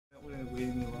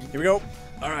Here we go.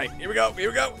 All right, here we go. Here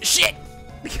we go. Shit!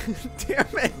 Damn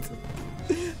it!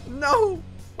 No!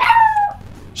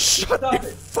 Shut your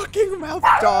fucking mouth,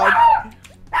 dog!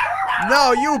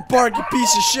 No, you barky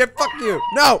piece of shit! Fuck you!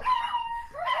 No!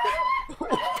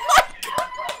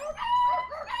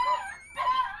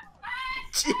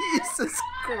 Jesus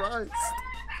Christ!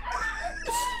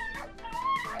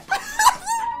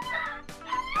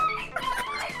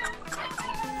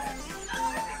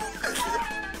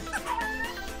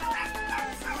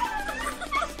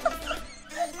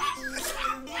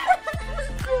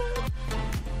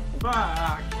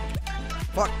 Fuck.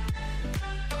 Fuck!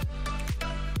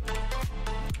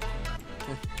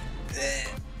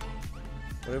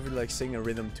 Whatever, like, sing a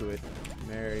rhythm to it.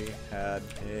 Mary had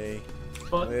a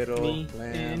Fuck little me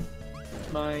lamb. in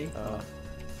my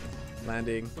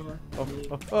Landing. fuck me.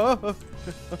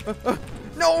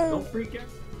 No! Don't freak out.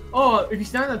 Oh, if you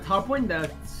stand on the top one, the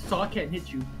saw can't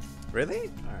hit you.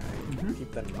 Really? Alright,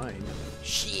 keep that in mind.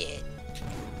 Shit!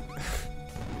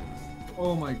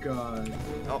 Oh my god.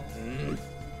 Oh.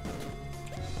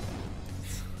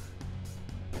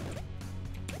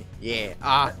 Yeah.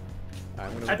 Ah.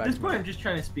 I'm gonna go At back this to point, my- I'm just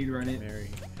trying to speedrun it. Mary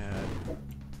had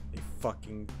a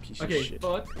fucking piece of Okay, shit.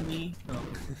 fuck me. Oh.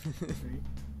 Okay.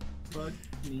 Fuck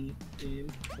me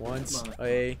in Once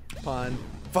my upon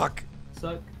fuck.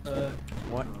 suck.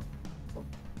 What?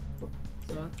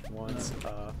 Suck. Once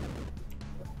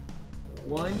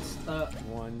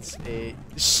Once. a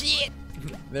shit.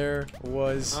 There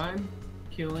was. I'm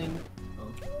killing. Oh.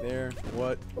 There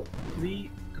what? Please.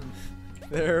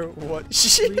 There what?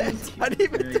 Shit. Please I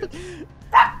didn't even.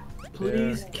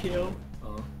 Please kill.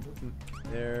 Oh.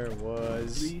 There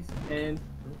was Please and.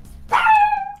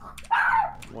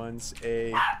 once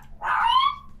a.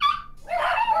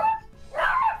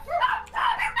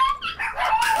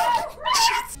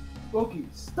 Loki,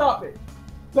 stop it!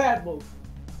 Bad Loki.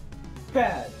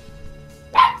 Bad.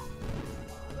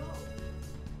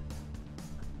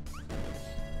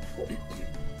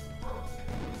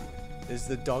 Is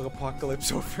the dog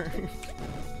apocalypse over?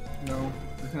 No,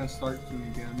 it's gonna start soon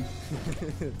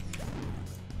again.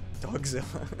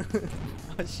 Dogzilla.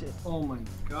 Oh shit. Oh my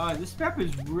god, this map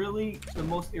is really the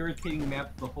most irritating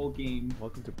map of the whole game.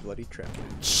 Welcome to bloody Trapland.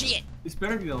 Shit! This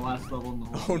better be the last level in the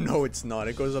whole Oh game. no, it's not.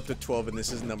 It goes up to 12 and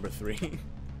this is number 3.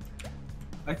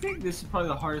 I think this is probably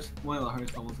the hardest, one of the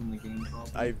hardest levels in the game,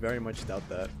 probably. I very much doubt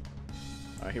that.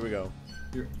 Alright, here we go.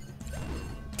 Here.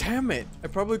 Damn it! I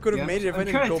probably could have Yeah, made it if I I'm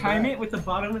didn't trying go to time back. it with the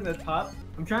bottom and the top.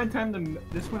 I'm trying to time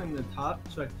this one in the top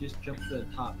so I can just jump to the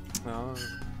top. Oh.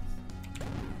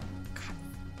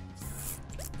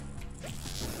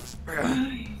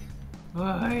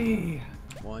 Ay.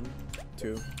 1,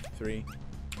 2, 3.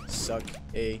 Suck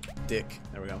a dick.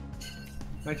 There we go.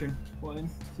 My turn. 1,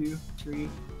 2, 3.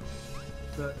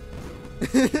 Suck.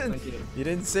 You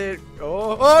didn't say it.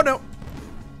 Oh no!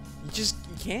 You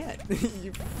can't.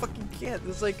 You fucking can't.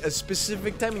 There's like a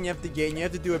specific timing you have to get, and you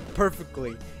have to do it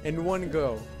perfectly in one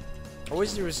go. I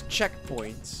wish there was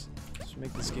checkpoints. This would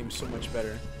make this game so much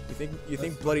better. You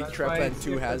think Bloody Trapland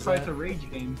 2 has that's why that? it's a rage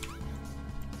game.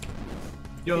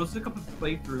 Yo, let's look up a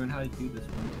playthrough and how to do this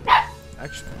one.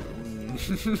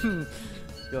 Actually,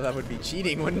 feel that would be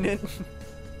cheating, wouldn't it?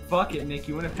 Fuck it, Nick.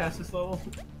 You want to pass this level?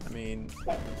 I mean,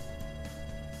 Nick,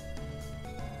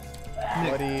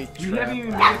 Bloody you haven't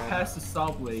even made it Trapland, past the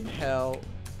saw blade. Hell,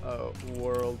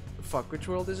 world. Fuck, which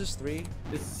world is this? 3?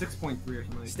 It's 6.3 or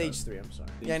something like Stage that. 3. I'm sorry.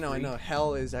 Stage Yeah, I know. 3?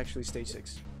 Hell is actually stage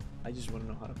 6. I just want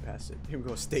to know how to pass it. Here we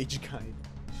go. Stage guide.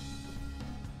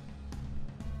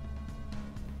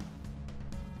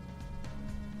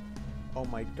 Oh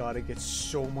my god, it gets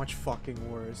so much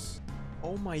fucking worse.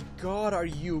 Oh my god, are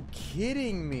you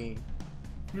kidding me?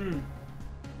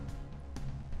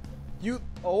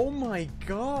 Oh my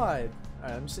god.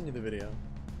 Alright, I'm sending you the video.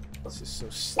 This is so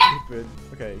stupid.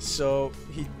 Okay, so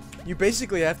you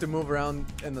basically have to move around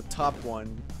in the top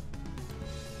one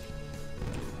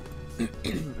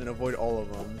and avoid all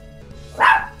of them.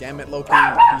 Damn it, Loki,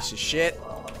 you piece of shit.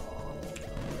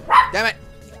 Damn it.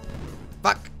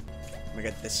 Fuck. I'm gonna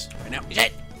get this right now.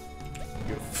 Shit.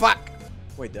 You fuck.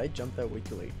 Wait, did I jump that way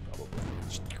too late?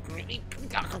 Probably.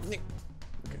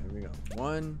 Okay, here we go.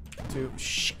 1, 2.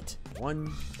 Shit.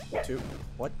 1, 2.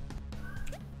 What?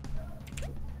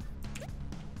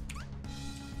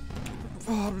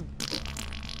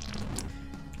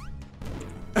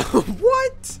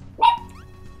 What?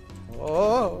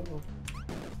 Oh.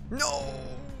 No.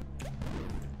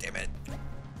 Damn it.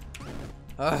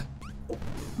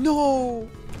 No.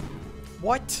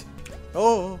 What?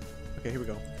 Oh. Okay, here we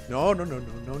go. No.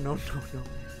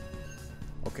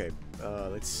 Okay,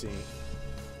 let's see.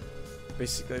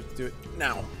 Basically, I have to do it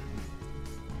now.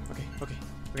 Okay, okay,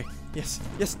 okay. Yes,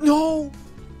 yes. No!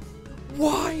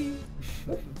 Why?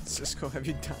 Cisco, have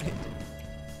you died?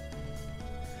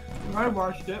 I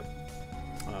watched it.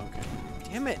 Oh, okay.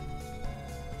 Damn it.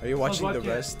 Are you watching the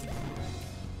rest?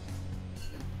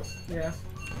 Yeah.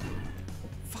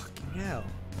 Fucking hell.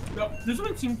 No, this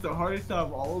one seems the hardest out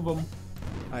of all of them.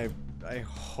 I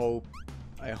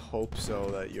hope so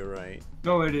that you're right.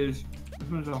 No, it is. This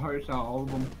one's the hardest out of all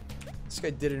of them. This guy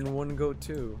did it in one go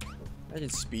too. Imagine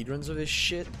speedruns of this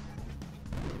shit.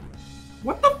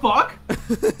 What the fuck?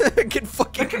 Get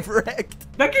fucking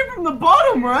wrecked. That came from the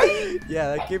bottom, right?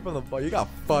 Yeah, that came from the bottom. You got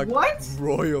fucked What?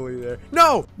 royally there.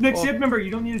 No! Nick, Oh. remember,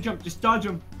 you don't need to jump. Just dodge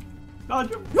him.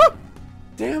 Dodge him.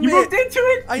 Damn You it! moved into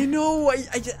it. I know. I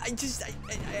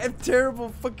have terrible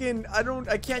fucking.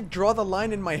 I can't draw the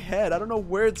line in my head. I don't know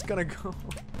where it's gonna go.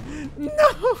 No,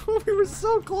 we were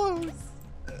so close.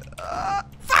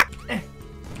 Fuck!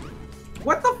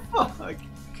 What the fuck?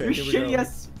 Okay, Your here we shitty go.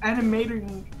 ass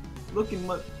animated looking.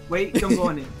 Wait, don't go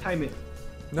on it. Time it.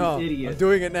 No, You idiot. I'm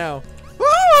doing it now.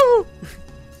 Woo!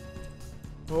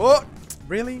 Oh,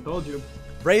 really? Told you.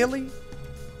 Really?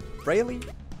 Really?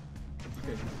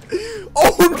 Okay.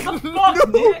 Oh What the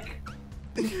fuck, no! Nick?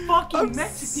 You fucking I'm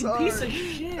Mexican piece of sorry.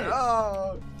 shit.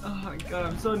 Oh. Oh my god,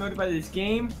 I'm so annoyed by this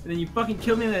game. And then you fucking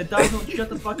kill me and the dog don't shut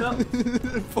the fuck up.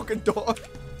 Fucking dog.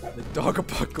 The dog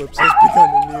apocalypse has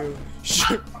begun anew.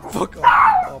 Shit. Fuck off.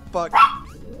 Oh fuck.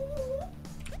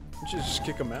 We should just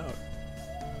kick him out.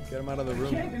 Get him out of the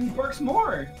room. Can't, and he barks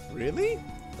more. Really?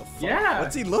 The fuck? Yeah.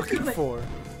 What's he looking It's 'cause, for?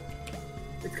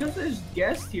 It's because there's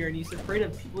guests here and he's afraid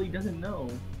of people he doesn't know.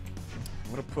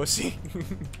 What a pussy.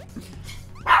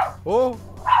 Oh.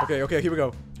 Okay, okay, here we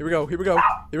go. Here we go. Here we go.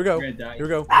 Here we go. You're gonna die. Here we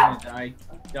go. You're gonna die.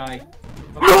 Die.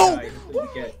 Fucking No! die. That's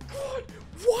what you get. God,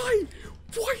 why?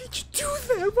 Why did you do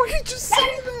that? Why did you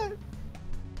say that?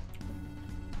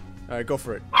 Alright, go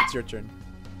for it. It's your turn.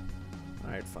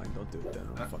 Alright, fine. Don't do it then.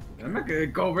 I'll fucking I'm not gonna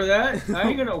go over that. I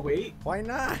ain't gonna wait. Why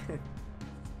not?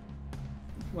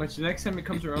 Watch, the next time it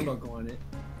comes around, I'll go on it.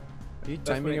 Are you That's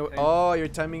timing what it? I timed. Oh, you're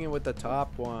timing it with the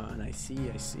top one. I see,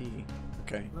 I see.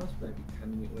 Okay. What else would I be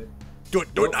timing it with? Do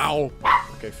it now!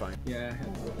 Okay, fine. Yeah, I have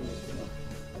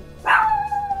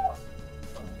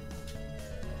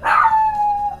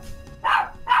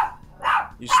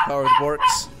Use the power of the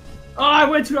Borks. Oh, I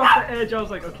went too off the edge. I was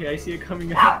like, okay, I see it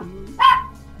coming out.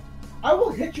 I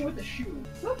will hit you with the shoe.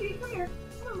 Loki, come here.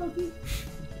 Come on, Loki.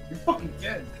 You're fucking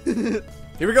dead.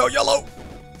 Here we go, yellow!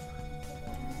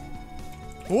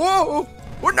 Whoa!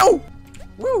 Oh no!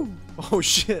 Woo! Oh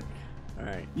shit.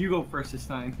 Alright, You go first this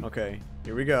time. okay.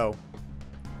 Here we go.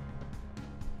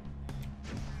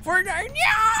 Fortnite!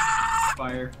 Yeah!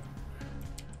 Fire.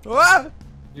 Ah!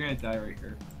 You're gonna die right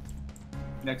here.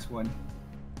 Next one.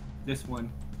 This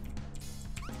one.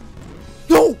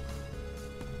 No!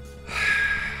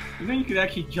 You know you could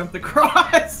actually jump the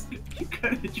cross. You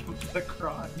could have jumped the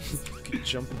cross.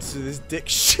 Jump into this dick.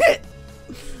 Shit!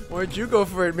 Why'd you go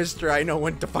for it, mister? I know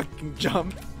when to fucking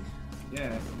jump.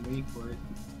 Yeah, I'm waiting for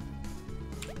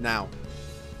it. Now.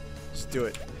 Just do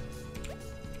it.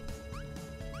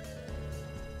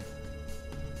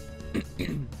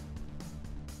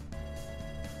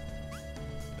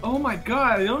 Oh my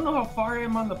god, I don't know how far I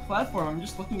am on the platform. I'm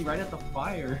just looking right at the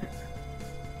fire.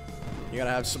 You gotta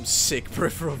have some sick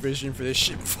peripheral vision for this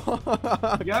shit. Fuck.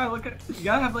 You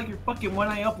gotta have like your fucking one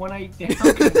eye up, one eye down.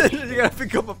 You gotta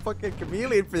become a fucking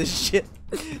chameleon for this shit.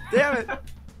 Damn it.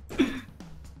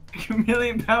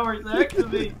 Chameleon powers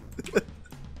activate.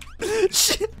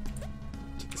 Shit.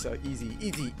 Check this out. Easy,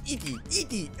 easy, easy,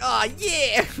 easy. Aw,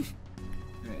 yeah.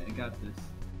 Alright, I got this.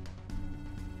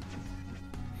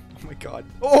 Oh my god.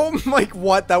 Oh my,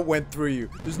 what? That went through you.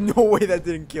 There's no way that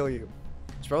didn't kill you.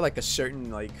 It's probably like a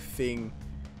certain like thing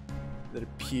that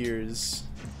appears.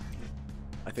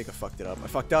 I think I fucked it up. I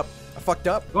fucked up. I fucked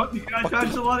up. Oh, you gotta Fucked dodge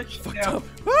up. a lot of shit Fucked now. up.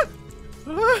 Ah!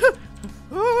 Ah!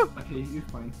 Ah! Okay, you're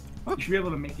fine. You should be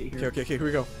able to make it here. Okay, okay, okay, here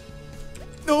we go.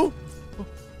 No!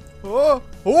 Oh!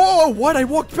 Oh! What? I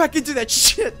walked back into that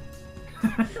shit!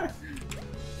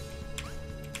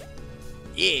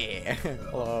 Yeah!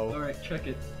 Hello. Alright, check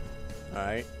it.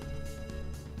 Alright.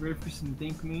 Ready for some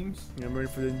dink memes? I'm ready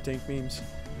for the tank memes.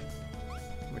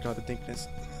 We got the dinkness.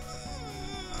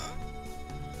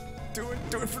 Do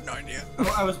it for Narnia.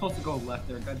 Oh, I was supposed to go left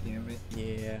there, god damn it.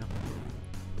 Yeah.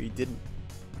 But you didn't.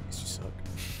 Because you suck.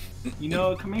 You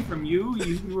know, coming from you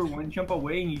were one jump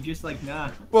away and you just like,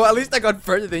 nah. Well, at least I got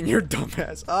further than your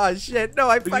dumbass. Ah, shit. No,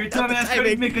 I But your fucked up the dumbass couldn't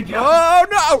timing. make a jump. Oh,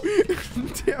 no!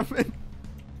 Damn it.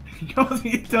 You almost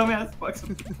be a dumbass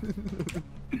fucks.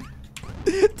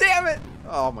 Damn it!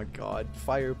 Oh my god.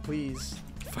 Fire, please.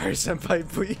 Fire senpai,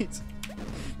 please.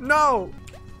 No!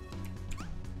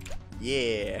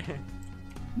 Yeah.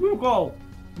 Move, go.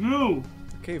 Move.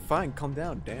 Okay, fine. Calm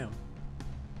down. Damn.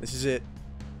 This is it.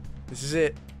 This is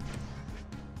it.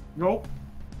 Nope.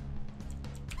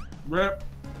 Rip.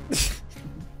 At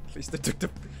least I took the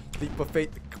leap of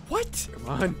faith. What? Come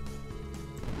on.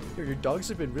 Yo, your dogs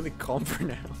have been really calm for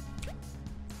now.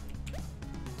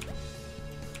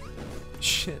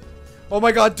 Shit. Oh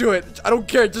my god, do it. I don't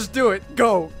care. Just do it.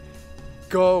 Go.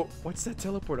 Go. What's that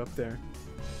teleport up there?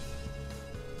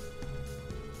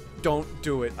 Don't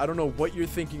do it. I don't know what you're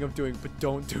thinking of doing, but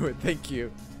don't do it. Thank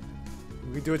you.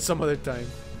 We can do it some other time.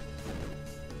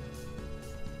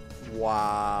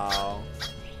 Wow.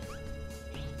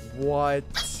 What?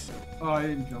 Oh, I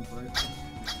didn't jump right.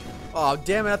 Oh,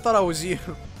 damn it. I thought I was you.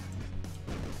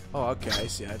 Oh, okay. I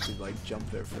see. I have to, like, jump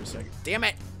there for a second. Damn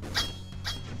it.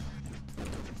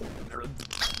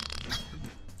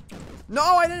 No,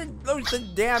 I didn't lose the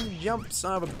damn jump,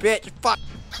 son of a bitch. Fuck.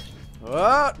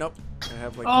 Oh, nope. I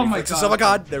have, like, oh my reflexes. god. Oh my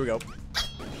god. There we go.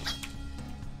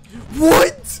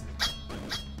 What?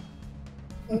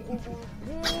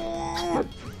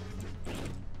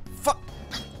 Fuck.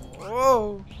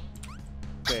 Oh.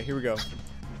 Okay, here we go.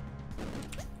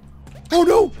 Oh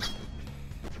no!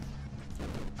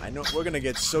 I know we're gonna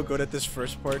get so good at this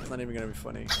first part, it's not even gonna be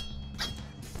funny.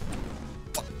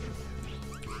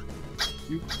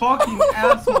 You fucking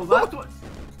asshole. That's what.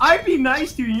 I'd be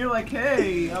nice to you and you're like,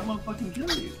 hey, I'm gonna fucking kill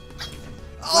you.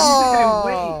 Why do you think I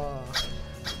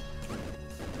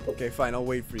wait? Okay, fine, I'll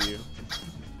wait for you.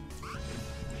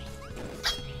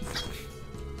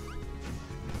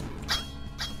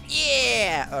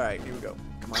 Yeah! Alright, here we go.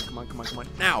 Come on, come on, come on, come on.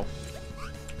 Now!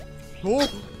 Oh!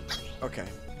 Okay.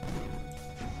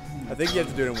 I think you have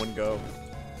to do it in one go.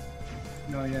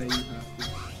 No, yeah, you have to.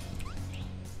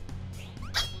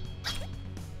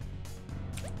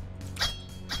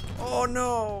 Oh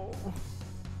no!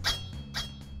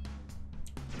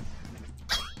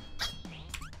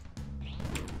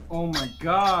 Oh my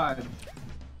god.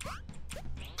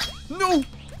 No!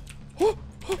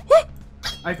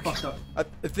 I fucked up. I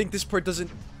think this part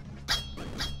doesn't...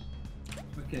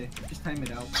 Okay, just time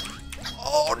it out.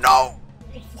 Oh no!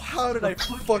 How did I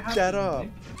What fuck that happened, up?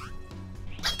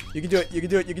 Nick? You can do it, you can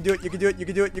do it, you can do it, you can do it, you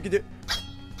can do it, you can do it.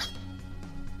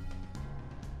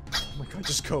 Oh my god,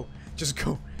 just go. Just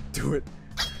go. Do it.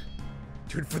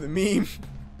 Do it for the meme.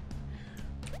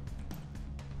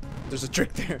 There's a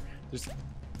trick there. There's...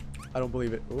 I don't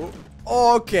believe it.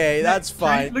 Oh. Okay, that's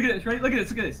fine. Look at this, right? Look at this,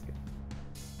 look at this.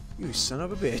 You son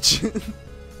of a bitch.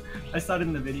 I saw it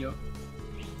in the video.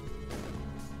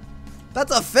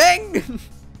 That's a thing!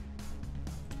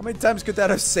 How many times could that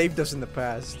have saved us in the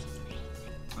past?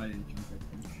 I didn't jump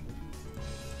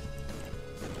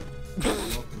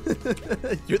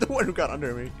that. You're the one who got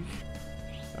under me.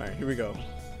 Alright, here we go.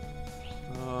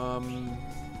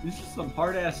 This is some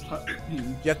hard ass.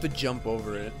 You have to jump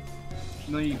over it.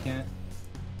 No, you can't.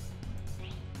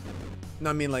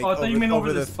 No, I mean like Oh, I thought you meant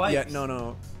over the spikes. Yeah,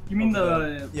 no. You mean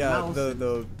Over the yeah, mouse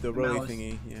the rolly mouse.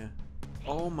 thingy, yeah.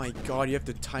 Oh my god, you have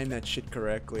to time that shit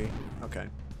correctly. Okay.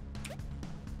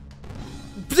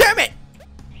 Damn it!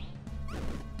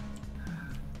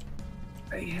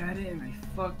 I had it and I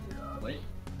fucked it up. Wait.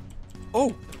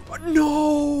 Oh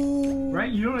no!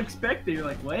 Right? You don't expect it. You're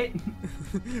like, wait.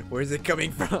 Where's it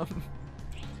coming from?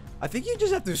 I think you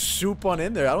just have to soup on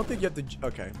in there. I don't think you have to.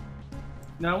 Okay.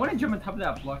 No, I want to jump on top of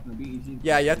that block and be easy.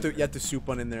 Yeah, you have to soup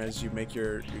on in there as you make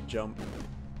your jump.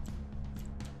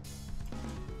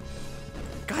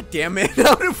 God damn it!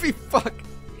 How did we fuck?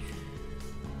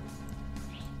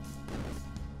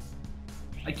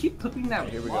 I keep clipping that.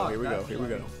 Here we go. block, Here we go. that's Here we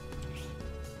why. go.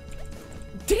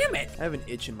 Damn it! I have an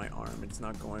itch in my arm. It's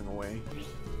not going away.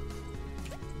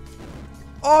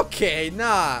 Okay,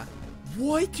 nah.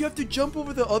 What? You have to jump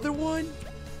over the other one?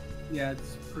 Yeah,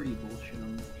 it's pretty bullshit.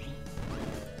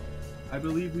 I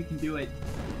believe we can do it.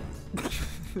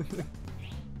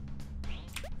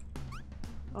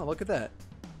 Oh, look at that.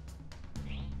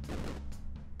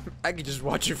 I could just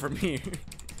watch it from here.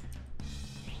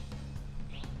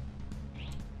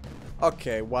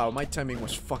 Okay, wow, my timing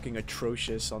was fucking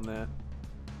atrocious on that.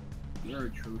 You're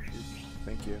atrocious.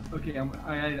 Thank you. Okay, I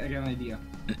got an idea.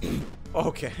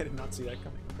 Okay, I did not see that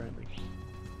coming, apparently.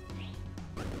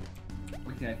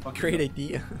 Okay, I fucked Great it up.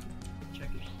 idea. Check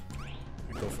it.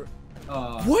 Go for it.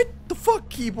 Uh, What the fuck,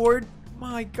 keyboard?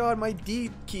 My god, my D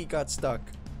key got stuck.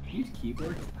 Use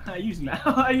keyboard. I use mouse.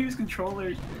 I use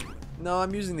controllers. No,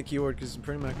 I'm using the keyboard because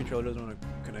apparently my controller doesn't want to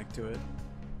connect to it.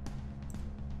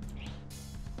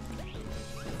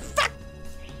 Fuck!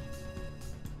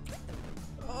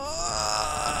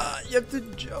 You have to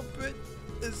jump it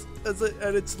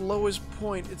at its lowest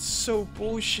point. It's so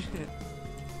bullshit.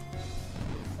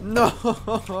 No!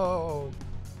 Oh,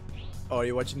 are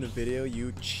you watching the video?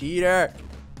 You cheater!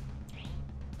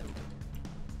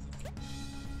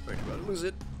 Ready to lose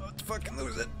it. About to fucking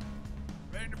lose it.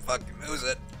 Ready to fucking lose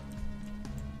it.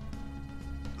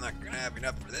 I'm not gonna have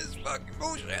enough for this fucking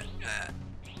bullshit.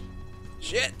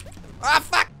 Shit! Ah,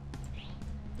 fuck!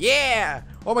 Yeah!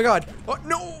 Oh my god! Oh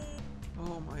no!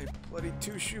 Oh my bloody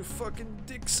two-shoe fucking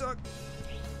dick suck.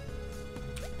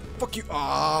 Fuck you!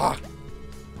 Ah!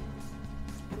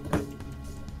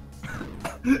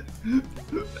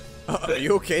 Are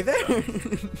you okay there?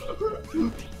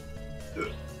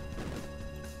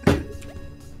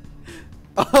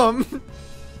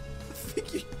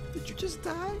 Did you just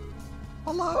die?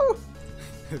 Hello?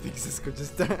 I think Cisco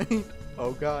just died.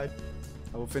 Oh god.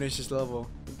 I will finish this level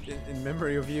in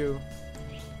memory of you.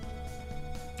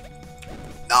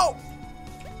 No!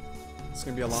 It's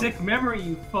gonna be a long... Sick memory,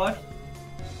 you fuck.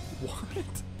 What?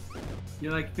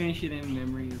 You're like, finish it in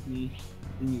memory of me,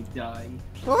 then you die.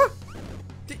 What?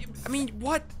 I mean,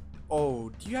 what? Oh,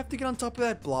 do you have to get on top of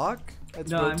that block that's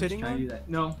no, rotating? I'm just trying to do that.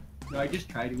 No, I just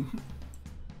tried to.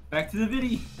 Back to the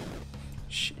video.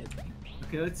 Shit.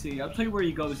 Okay, let's see. I'll tell you where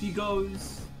he goes. He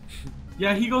goes...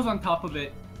 Yeah, he goes on top of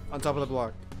it. On top of the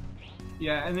block.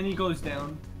 Yeah, and then he goes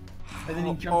down. And then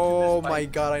he jumps Oh in this my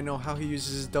pipe. god, I know how he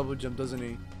uses his double jump, doesn't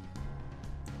he?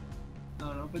 I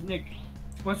don't know, but Nick,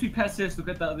 once we pass this, look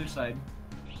at the other side.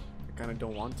 I kinda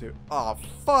don't want to. Oh,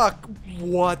 fuck!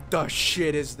 What the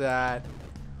shit is that?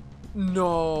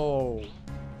 No!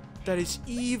 That is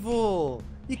evil!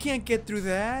 You can't get through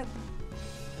that!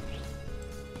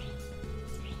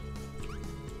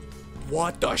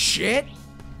 What the shit?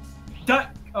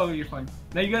 Duck! Oh, you're fine.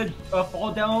 Now you gotta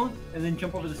fall down and then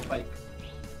jump over the spike.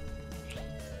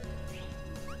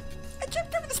 I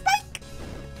jumped over the spike!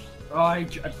 Oh, I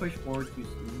pushed forward too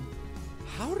soon.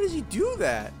 How does he do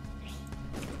that?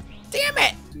 Damn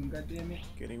it! God damn it.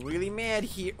 Getting really mad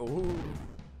here. Oh.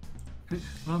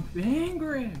 I'm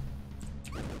angry.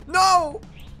 No!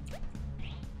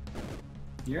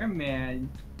 You're mad.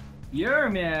 You're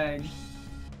mad.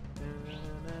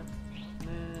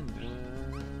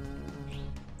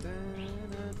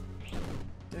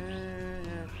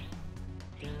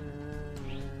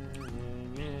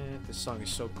 This song is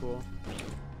so cool.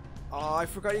 Oh, I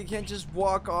forgot you can't just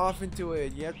walk off into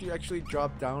it. You have to actually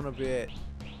drop down a bit.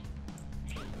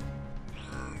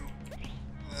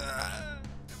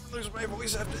 Lose my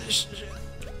voice after this shit.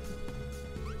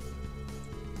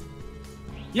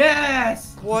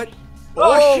 Yes! What?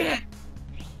 Oh shit!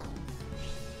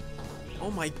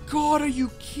 Oh my god, are you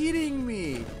kidding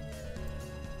me?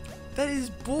 That is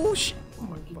bullshit. Oh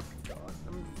my fucking god.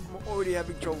 I'm already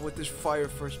having trouble with this fire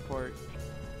first part.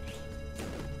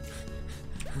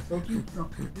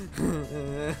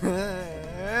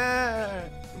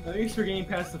 Thanks for getting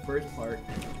past the first part.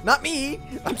 Not me!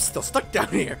 I'm still stuck down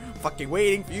here, fucking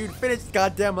waiting for you to finish the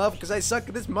goddamn level because I suck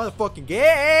at this motherfucking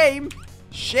game!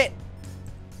 Shit!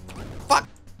 Fuck!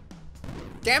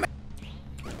 Damn it!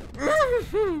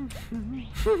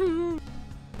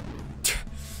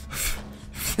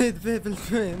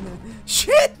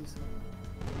 Shit!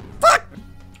 Fuck!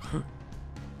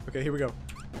 Okay, here we go.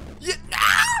 Yeah.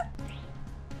 Ah!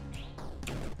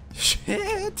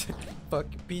 Shit!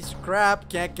 Fucking piece of crap.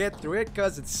 Can't get through it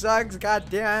because it sucks.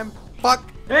 Goddamn.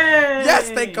 Fuck. Hey! Yes,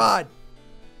 thank God.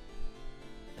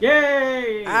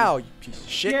 Yay! Ow, you piece of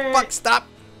shit. Yay. Fuck, stop.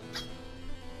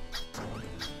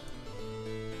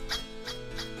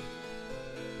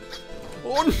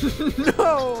 Oh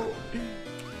no!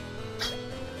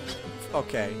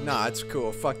 Okay, nah, it's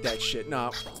cool. Fuck that shit. No,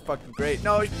 it's fucking great.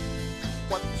 No,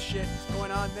 what the shit is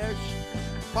going on there?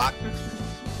 Fuck!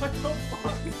 What the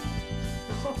fuck?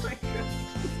 Oh my god.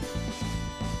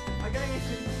 I gotta get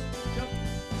you. Jump.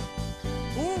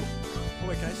 Ooh! Oh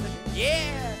wait, can I say?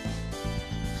 Yeah!